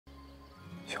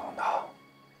许红豆，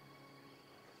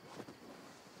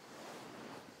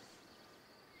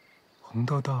红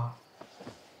豆豆。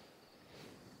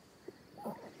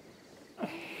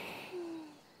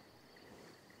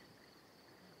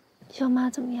舅妈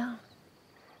怎么样？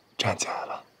站起来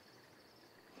了。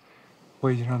我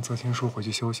已经让泽青叔回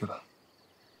去休息了，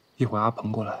一会儿阿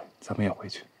鹏过来，咱们也回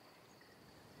去。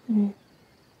嗯。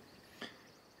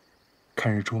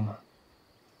看日出吗？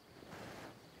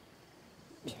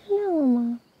天亮了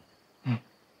吗？嗯。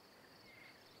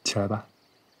起来吧。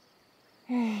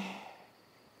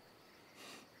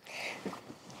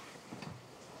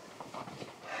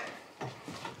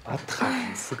把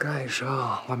毯子盖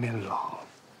上，外面冷。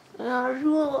哎呀，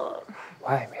热。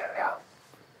外面凉。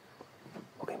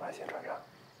我给你把鞋穿上。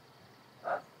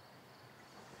啊。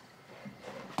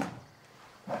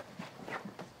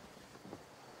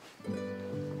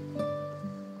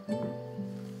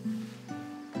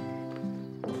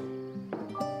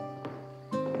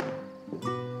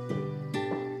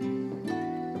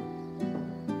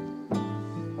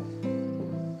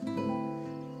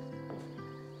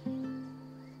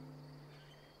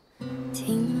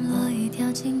听落雨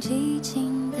掉进寂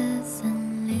静的森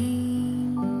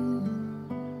林，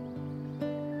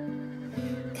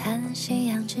看夕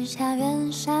阳直下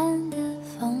远山的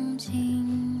风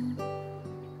景，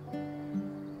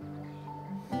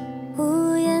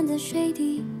无言的水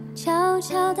滴悄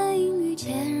悄的阴雨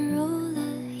潜入了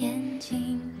眼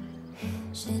睛。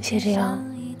谢之遥，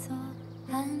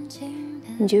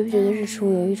你觉不觉得日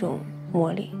出有一种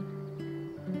魔力？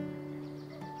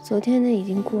昨天的已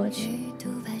经过去，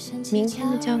明天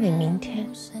的交给明天，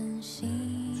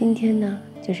今天呢，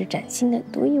就是崭新的、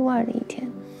独一无二的一天。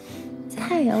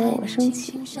太阳为我升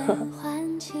起，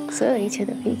所有一切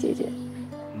都可以解决。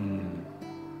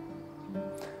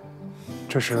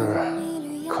这是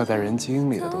刻在人基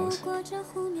因里的东西。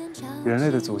人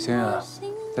类的祖先啊，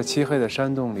在漆黑的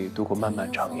山洞里度过漫漫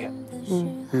长夜。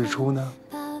日出呢，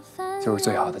就是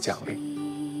最好的奖励。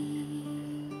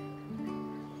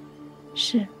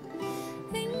是。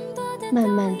漫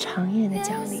漫长夜的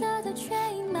奖励。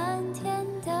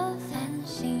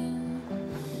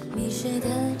迷失的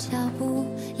脚步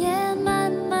也慢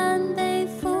慢被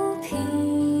抚平。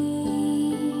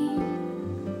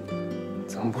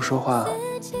怎么不说话？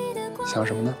想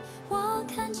什么呢？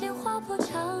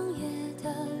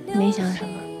没想什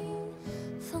么，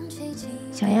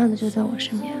想要的就在我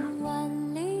身边啊。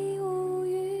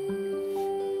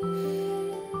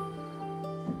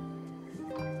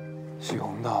许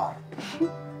红豆，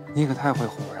你可太会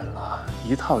唬人了，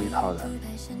一套一套的。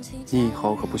你以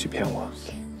后可不许骗我。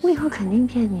我以后肯定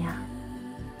骗你啊！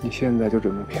你现在就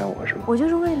准备骗我是吗？我就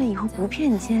是为了以后不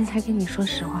骗你，现在才跟你说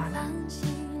实话的。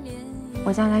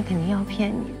我将来肯定要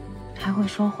骗你，还会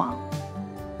说谎，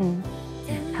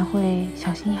还会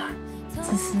小心眼儿、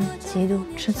自私、嫉妒、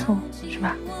吃醋，是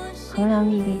吧？衡量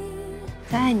利弊，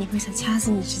在爱你和想掐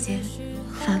死你之间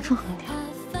反复横跳。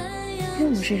因为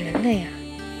我是人类啊，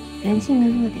人性的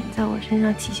弱点在我身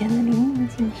上体现得淋漓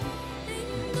尽致。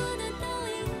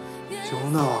许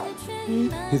红豆，你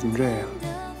怎么这样？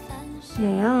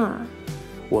怎样啊？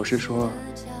我是说，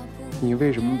你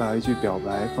为什么把一句表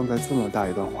白放在这么大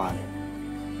一段话里？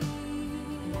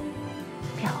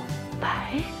表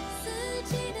白？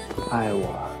爱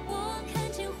我？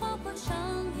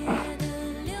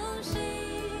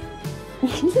你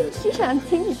只想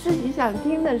听你自己想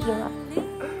听的是吗？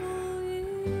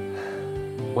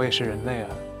我也是人类啊，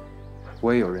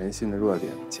我也有人性的弱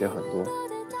点，且很多，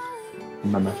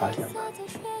你慢慢发现吧。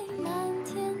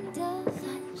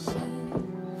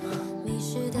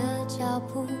脚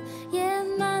步也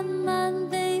慢慢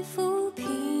被抚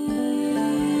平，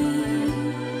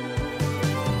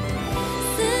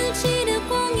四季的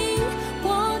光阴，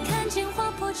我看见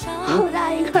划破长。好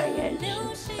大一块岩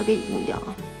石，要给你弄掉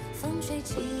啊！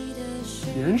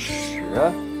岩石？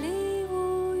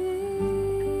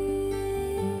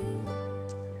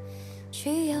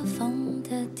去有风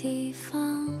的地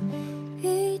方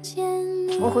遇见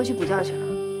你。我回去补觉去了。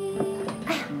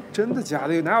真的假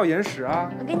的？哪有眼屎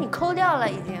啊？我给你抠掉了，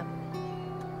已经。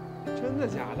真的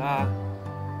假的？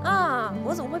啊！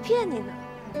我怎么会骗你呢？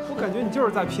我感觉你就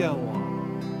是在骗我。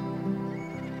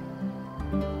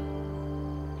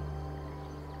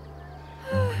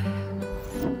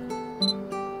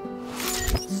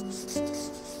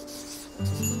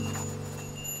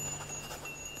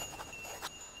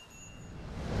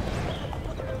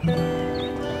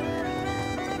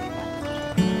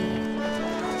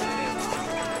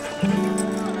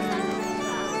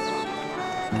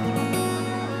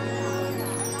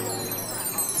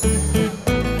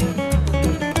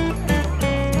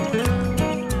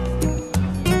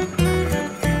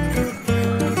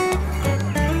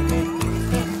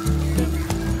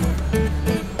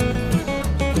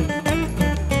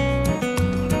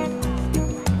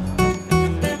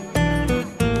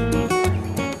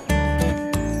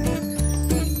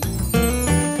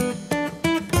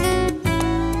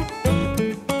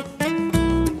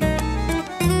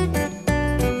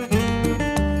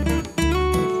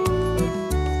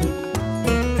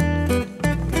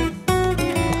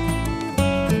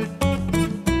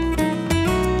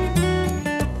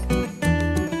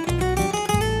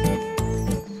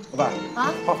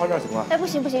放这儿行吗？哎，不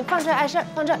行不行，放这儿碍事儿，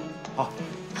放这儿。好。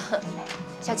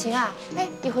小琴啊，哎，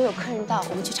一会儿有客人到，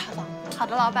我们去查房。好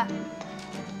的，老板。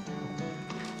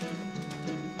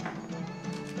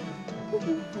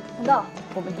红豆，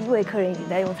我们第一位客人已经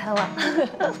在用餐了。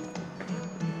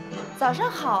早上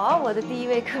好啊，我的第一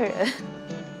位客人。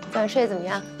早上睡得怎么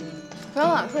样？昨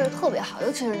天晚上睡得特别好，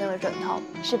尤其是那个枕头，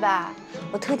是吧？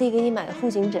我特地给你买了护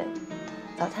颈枕。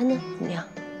早餐呢？怎么样？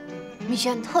米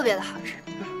线特别的好吃。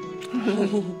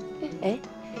哎，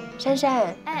珊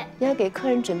珊，哎，你要给客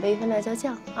人准备一份辣椒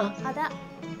酱啊。好的。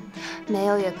没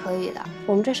有也可以的，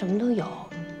我们这什么都有，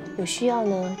有需要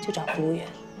呢就找服务员。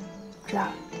知道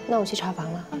了。那我去查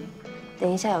房了。等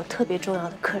一下有特别重要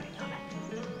的客人要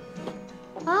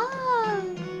来。啊，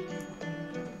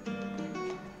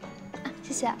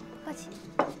谢谢，不客气。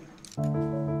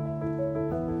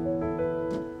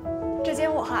这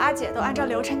间我和阿姐都按照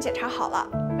流程检查好了，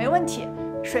没问题。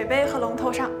水杯和龙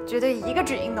头上绝对一个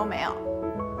指印都没有。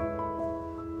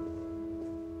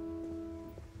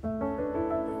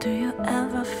Do you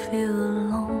ever feel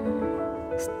alone,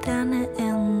 standing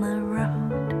in the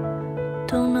road,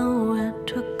 don't know where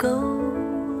to go?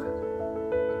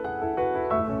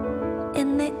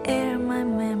 In the air, my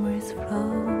memories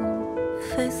flow,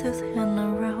 faces in a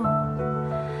row,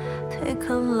 take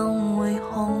a long way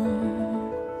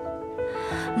home.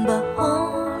 But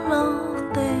all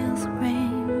of this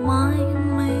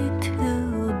remind me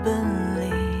to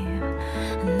believe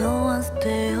no one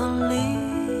stay or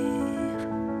leave,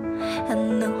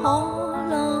 and then all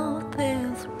of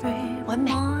this 完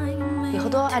美，以后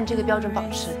都要按这个标准保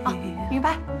持啊。明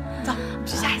白。走，我们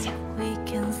去下一家。 we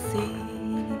can see.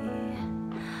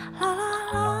 La la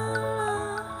la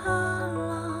la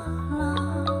la.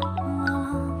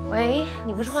 喂，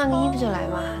你不是换个衣服就来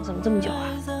吗？怎么这么久啊？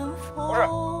不是，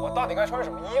我到底该穿什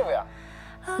么衣服呀？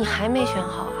你还没选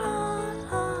好啊？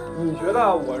你觉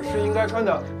得我是应该穿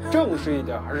的正式一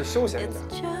点，还是休闲一点？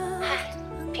嗨，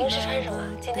平时穿什么，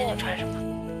今天就穿什么。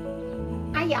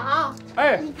阿瑶，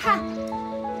哎，你看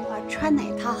我穿哪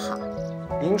套好？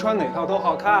您穿哪套都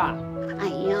好看。哎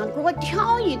呀，给我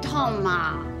挑一套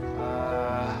嘛！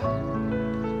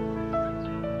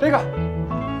这个。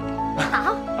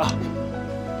好。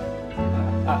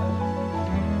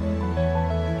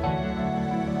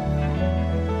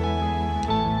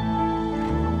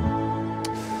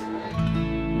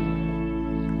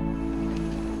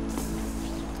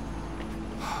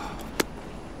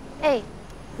哎，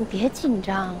你别紧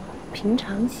张，平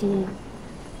常心。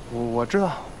我知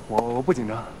道，我不紧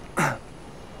张。哎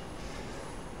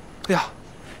呀，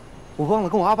我忘了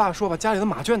跟我阿爸说，把家里的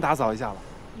马圈打扫一下了。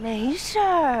没事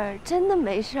儿，真的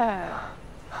没事儿。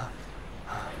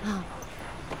啊，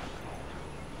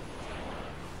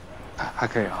还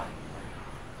可以啊。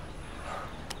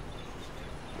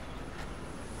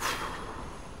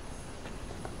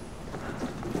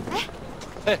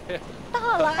哎，到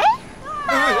了！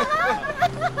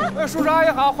哎，叔叔阿姨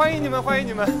好，欢迎你们，欢迎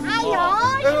你们。阿瑶，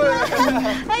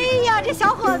哎呀，这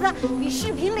小伙子比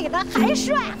视频里的还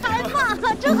帅还胖，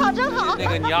真好真好。那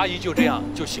个你阿姨就这样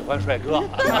就喜欢帅哥。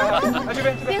来这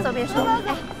边，边走边说。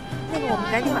哎，那个我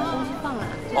们赶紧把东西放了，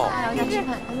这是阿瑶家吃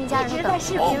饭，他们一家人都等。在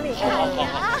视频里看你啊。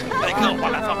来跟我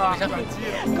来放放下。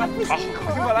不辛苦，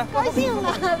过来，高兴了，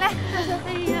来。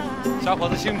哎呀，小伙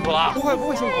子辛苦了。不会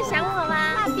辛苦。想我吗？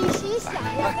那必须想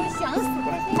呀，都想死了，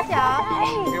心想。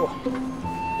给我。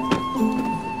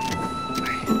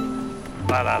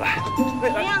来，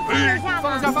怎么样？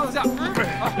放得下吗？放得下。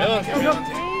没问题，没问题。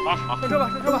好，上车吧。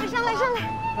上来。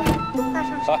大声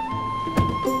说。